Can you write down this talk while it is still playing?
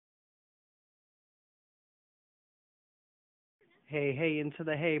Hey, hey, into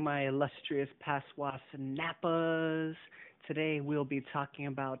the hay, my illustrious Paswas and Nappas. Today we'll be talking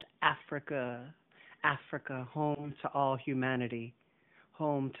about Africa. Africa, home to all humanity,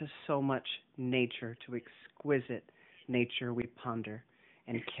 home to so much nature, to exquisite nature we ponder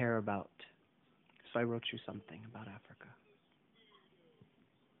and care about. So I wrote you something about Africa.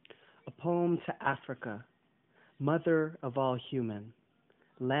 A poem to Africa, mother of all human,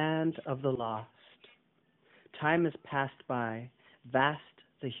 land of the lost. Time has passed by, vast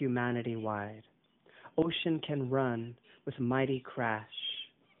the humanity wide. Ocean can run with mighty crash.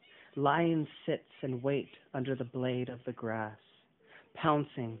 Lion sits and wait under the blade of the grass,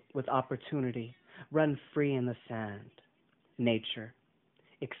 pouncing with opportunity, run free in the sand. Nature,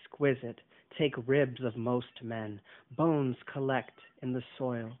 exquisite, take ribs of most men, bones collect in the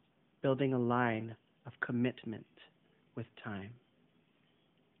soil, building a line of commitment with time.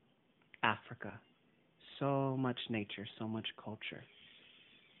 Africa. So much nature, so much culture.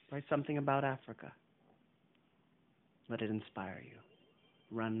 Write something about Africa. Let it inspire you.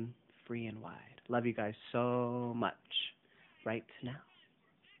 Run free and wide. Love you guys so much. Right now.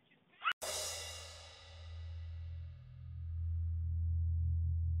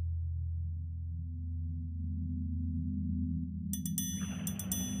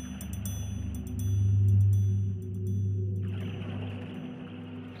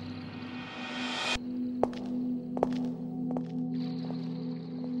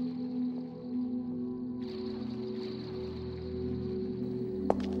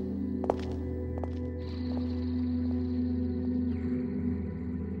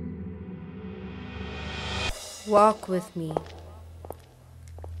 Walk with me.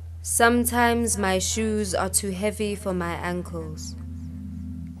 Sometimes my shoes are too heavy for my ankles,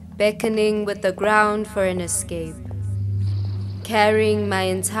 beckoning with the ground for an escape, carrying my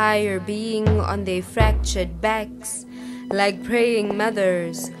entire being on their fractured backs, like praying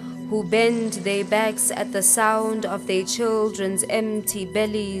mothers who bend their backs at the sound of their children's empty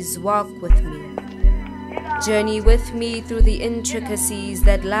bellies. Walk with me. Journey with me through the intricacies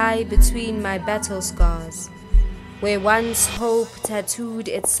that lie between my battle scars, where once hope tattooed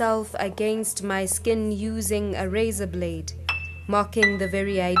itself against my skin using a razor blade, mocking the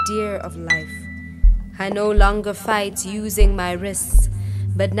very idea of life. I no longer fight using my wrists,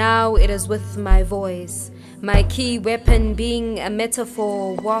 but now it is with my voice, my key weapon being a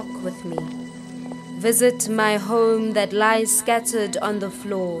metaphor. Walk with me. Visit my home that lies scattered on the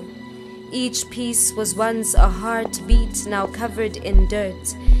floor. Each piece was once a heartbeat, now covered in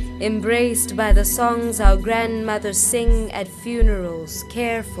dirt, embraced by the songs our grandmothers sing at funerals.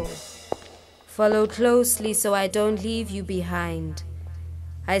 Careful. Follow closely so I don't leave you behind.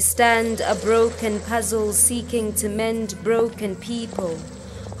 I stand a broken puzzle seeking to mend broken people,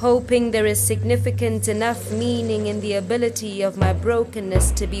 hoping there is significant enough meaning in the ability of my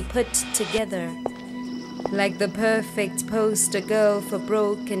brokenness to be put together. Like the perfect poster girl for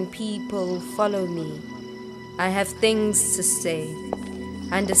broken people, follow me. I have things to say.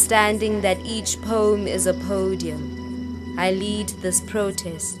 Understanding that each poem is a podium, I lead this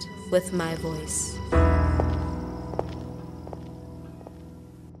protest with my voice.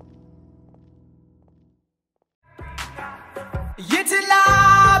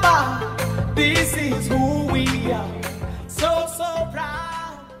 Yitilaba, this is who we are, so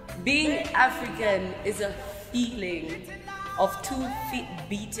proud. Being African is a feeling of 2 feet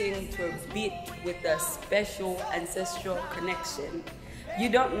beating to a beat with a special ancestral connection. You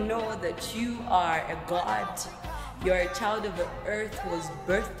don't know that you are a god. You're a child of the earth who was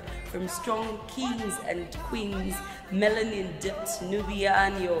birthed from strong kings and queens, melanin-dipped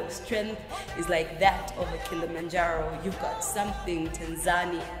Nubian. Your strength is like that of a Kilimanjaro. You've got something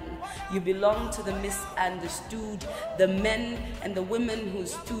Tanzanian. You belong to the misunderstood, the men and the women who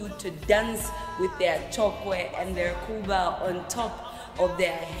stood to dance with their chokwe and their kuba on top of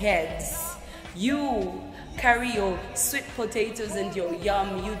their heads. You carry your sweet potatoes and your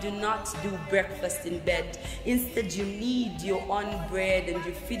yam. You do not do breakfast in bed. Instead, you knead your own bread and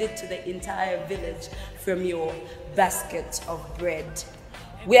you feed it to the entire village from your basket of bread.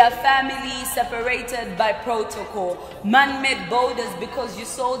 We are families separated by protocol, man-made borders because you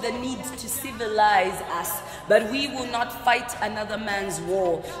saw the need to civilize us. But we will not fight another man's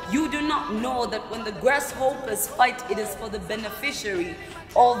war. You do not know that when the grasshoppers fight, it is for the beneficiary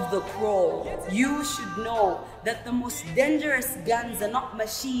of the crow. You should know that the most dangerous guns are not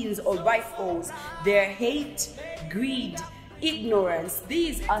machines or rifles. They're hate, greed, ignorance.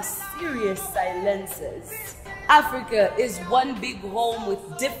 These are serious silencers. Africa is one big home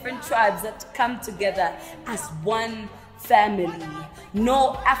with different tribes that come together as one family.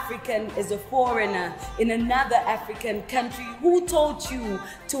 No African is a foreigner in another African country. Who told you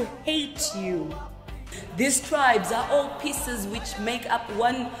to hate you? These tribes are all pieces which make up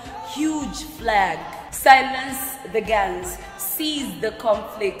one huge flag. Silence the guns, cease the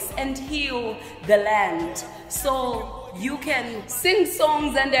conflicts, and heal the land. So you can sing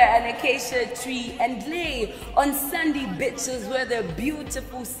songs under an acacia tree and lay on sandy beaches where there are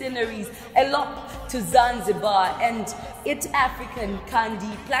beautiful sceneries. Elope to Zanzibar and eat African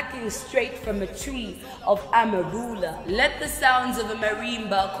candy plucking straight from a tree of amarula. Let the sounds of a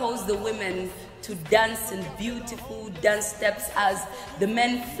marimba cause the women to dance in beautiful dance steps as the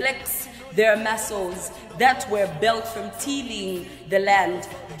men flex their muscles that were built from tilling the land.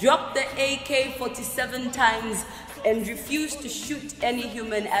 Drop the AK-47 times and refuse to shoot any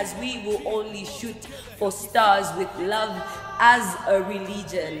human, as we will only shoot for stars with love as a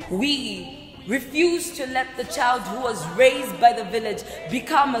religion. We refuse to let the child who was raised by the village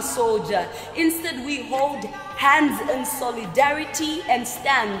become a soldier. Instead, we hold hands in solidarity and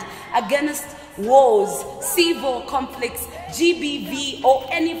stand against wars, civil conflicts, GBV, or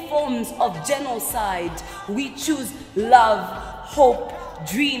any forms of genocide. We choose love, hope,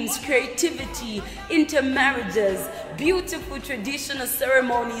 dreams, creativity, intermarriages, beautiful traditional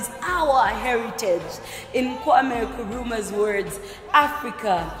ceremonies, our heritage. In Kwame Nkrumah's words,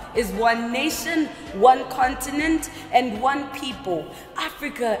 Africa is one nation, one continent, and one people.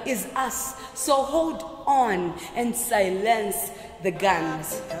 Africa is us, so hold on and silence the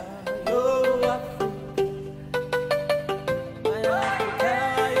guns.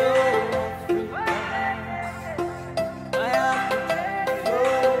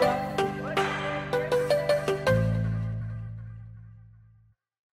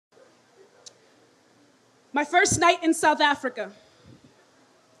 My first night in South Africa.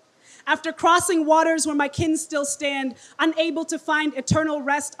 After crossing waters where my kin still stand, unable to find eternal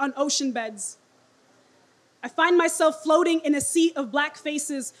rest on ocean beds, I find myself floating in a sea of black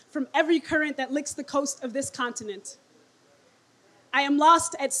faces from every current that licks the coast of this continent. I am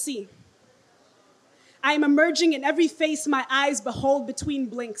lost at sea. I am emerging in every face my eyes behold between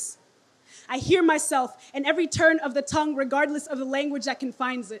blinks. I hear myself in every turn of the tongue, regardless of the language that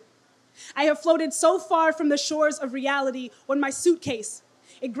confines it. I have floated so far from the shores of reality when my suitcase,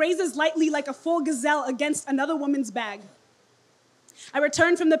 it grazes lightly like a full gazelle against another woman's bag. I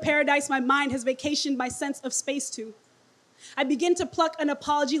return from the paradise my mind has vacationed my sense of space to. I begin to pluck an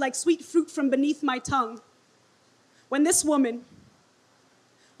apology like sweet fruit from beneath my tongue. When this white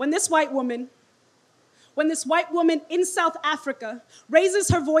woman in South Africa raises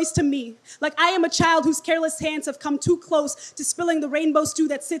her voice to me like I am a child whose careless hands have come too close to spilling the rainbow stew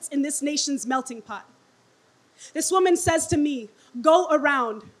that sits in this nation's melting pot. This woman says to me, "Go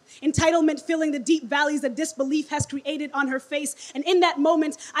around," entitlement filling the deep valleys that disbelief has created on her face. And in that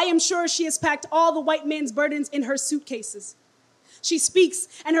moment, I am sure she has packed all the white man's burdens in her suitcases. She speaks,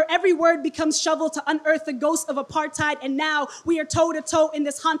 and her every word becomes shovel to unearth the ghost of apartheid. And now we are toe to toe in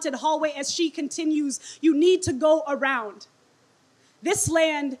this haunted hallway as she continues, "You need to go around. This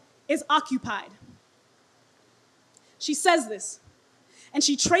land is occupied." She says this, and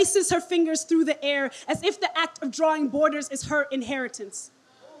she traces her fingers through the air as if the act of drawing borders is her inheritance.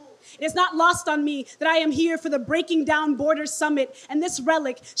 It is not lost on me that I am here for the Breaking Down Borders Summit, and this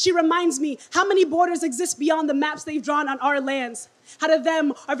relic, she reminds me how many borders exist beyond the maps they've drawn on our lands. How to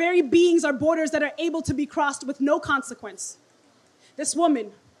them, our very beings are borders that are able to be crossed with no consequence. This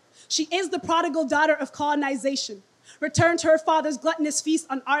woman, she is the prodigal daughter of colonization, returned to her father's gluttonous feast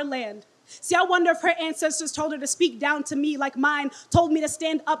on our land. See, I wonder if her ancestors told her to speak down to me like mine told me to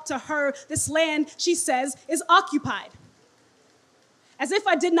stand up to her. This land, she says, is occupied. As if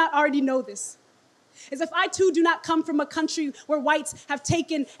I did not already know this. As if I too do not come from a country where whites have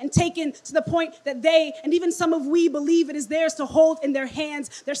taken to the point that they, and even some of we, believe it is theirs to hold in their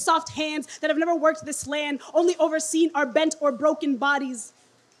hands, their soft hands that have never worked this land, only overseen our bent or broken bodies.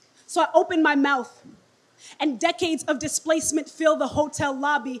 So I open my mouth, and decades of displacement fill the hotel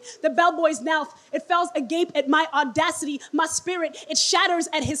lobby. The bellboy's mouth, it falls agape at my audacity. My spirit, it shatters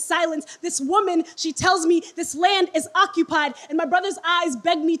at his silence. This woman, she tells me this land is occupied, and my brother's eyes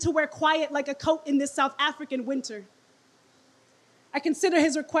beg me to wear quiet like a coat in this South African winter. I consider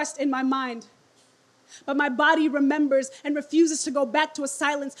his request in my mind, but my body remembers and refuses to go back to a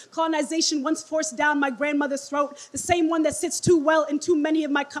silence colonization once forced down my grandmother's throat, the same one that sits too well in too many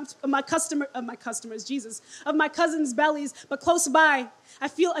of my cousins' bellies. But close by, I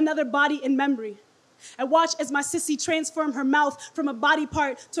feel another body in memory. I watch as my sissy transform her mouth from a body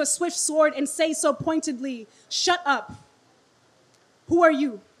part to a swift sword and say so pointedly, "Shut up. Who are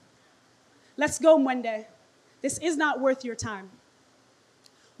you? Let's go, Mwende. This is not worth your time.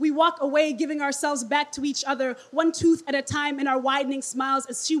 We walk away, giving ourselves back to each other, one tooth at a time in our widening smiles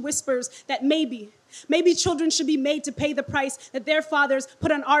as she whispers that maybe children should be made to pay the price that their fathers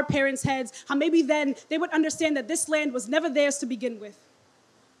put on our parents' heads. How maybe then they would understand that this land was never theirs to begin with.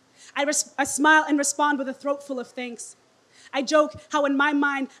 I smile and respond with a throat full of thanks. I joke how in my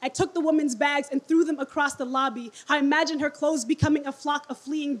mind, I took the woman's bags and threw them across the lobby, how I imagined her clothes becoming a flock of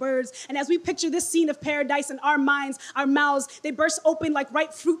fleeing birds. And as we picture this scene of paradise in our minds, our mouths, they burst open like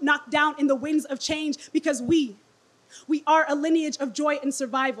ripe fruit knocked down in the winds of change, because we are a lineage of joy and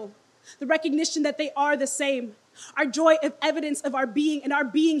survival. The recognition that they are the same. Our joy of evidence of our being, and our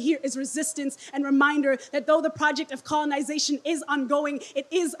being here is resistance and reminder that though the project of colonization is ongoing, it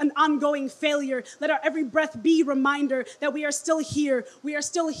is an ongoing failure. Let our every breath be reminder that we are still here. We are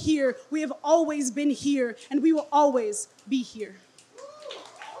still here. We have always been here, and we will always be here.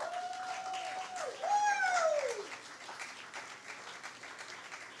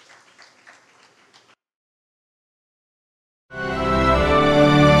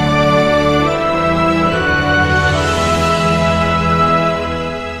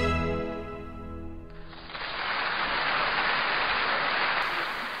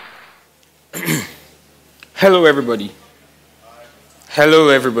 Hello, everybody. Hello,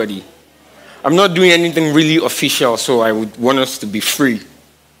 everybody. I'm not doing anything really official, so I would want us to be free.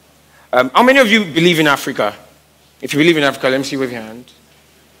 How many of you believe in Africa? If you believe in Africa, let me see, wave your hand.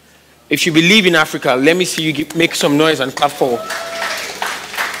 If you believe in Africa, let me see you make some noise and clap for.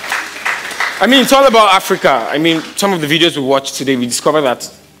 I mean, it's all about Africa. I mean, some of the videos we watched today, we discovered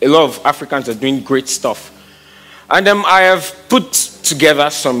that a lot of Africans are doing great stuff. And I have put together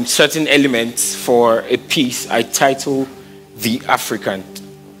some certain elements for a piece I title The African.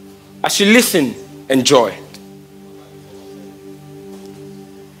 As you listen, enjoy.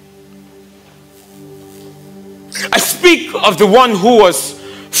 I speak of the one who was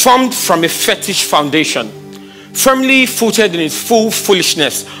formed from a fetish foundation, firmly footed in his full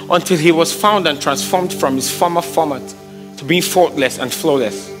foolishness until he was found and transformed from his former format to being faultless and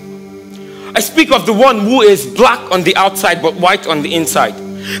flawless. I speak of the one who is black on the outside but white on the inside.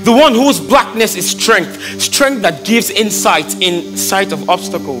 The one whose blackness is strength, strength that gives insight in sight of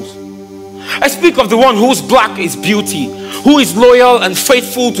obstacles. I speak of the one whose black is beauty, who is loyal and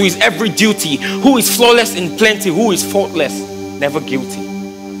faithful to his every duty, who is flawless in plenty, who is faultless, never guilty.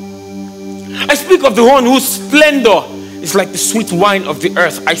 I speak of the one whose splendor is like the sweet wine of the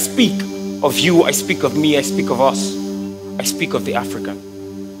earth. I speak of you, I speak of me, I speak of us. I speak of the African.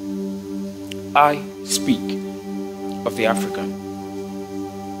 I speak of the African.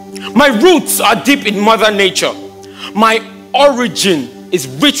 My roots are deep in Mother Nature. My origin is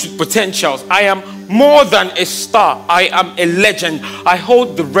rich with potentials. I am more than a star. I am a legend. I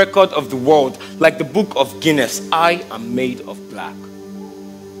hold the record of the world like the book of Guinness. I am made of black.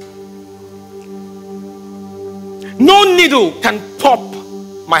 No needle can pop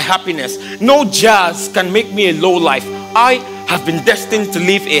my happiness. No jazz can make me a low life. I have been destined to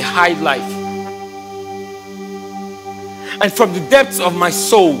live a high life. And from the depths of my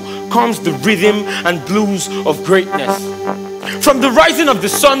soul comes the rhythm and blues of greatness. From the rising of the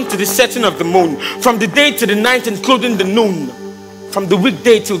sun to the setting of the moon, from the day to the night including the noon, from the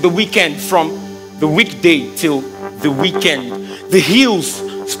weekday till the weekend, from the weekday till the weekend. The hills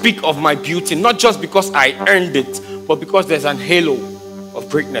speak of my beauty, not just because I earned it, but because there's an halo of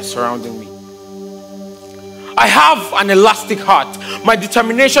greatness surrounding me. I have an elastic heart. My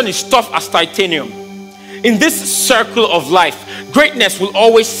determination is tough as titanium. In this circle of life, greatness will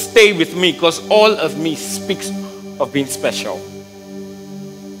always stay with me because all of me speaks of being special.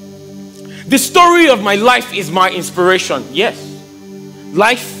 The story of my life is my inspiration. Yes,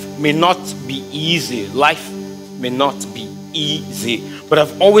 life may not be easy. Life may not be easy, but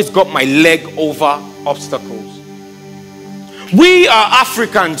I've always got my leg over obstacles. We are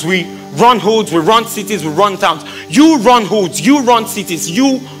Africans. We run hoods, we run cities, we run towns. You run hoods, you run cities,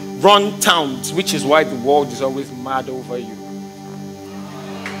 you run towns, which is why the world is always mad over you.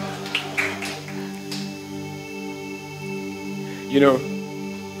 You know,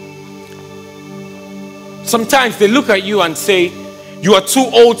 sometimes they look at you and say, you are too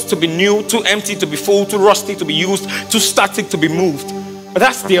old to be new, too empty to be full, too rusty to be used, too static to be moved. But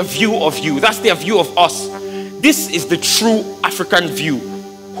that's their view of you. That's their view of us. This is the true African view,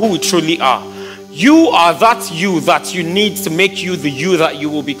 who we truly are. You are that you need to make you the you that you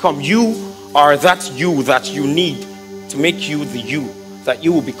will become. You are that you need to make you the you that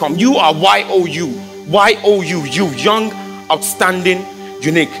you will become. You are Y-O-U, Y-O-U, you, young, outstanding,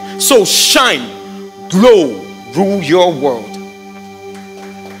 unique. So shine, glow, rule your world.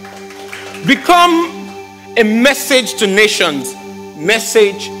 Become A message to nations.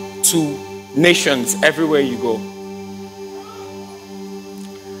 Message to nations everywhere you go.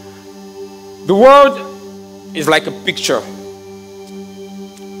 The world is like a picture.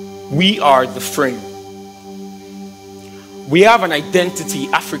 We are the frame. We have an identity.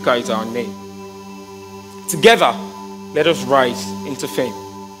 Africa is our name. Together, let us rise into fame.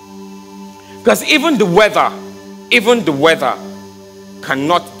 Because even the weather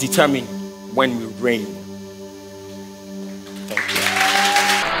cannot determine when we reign.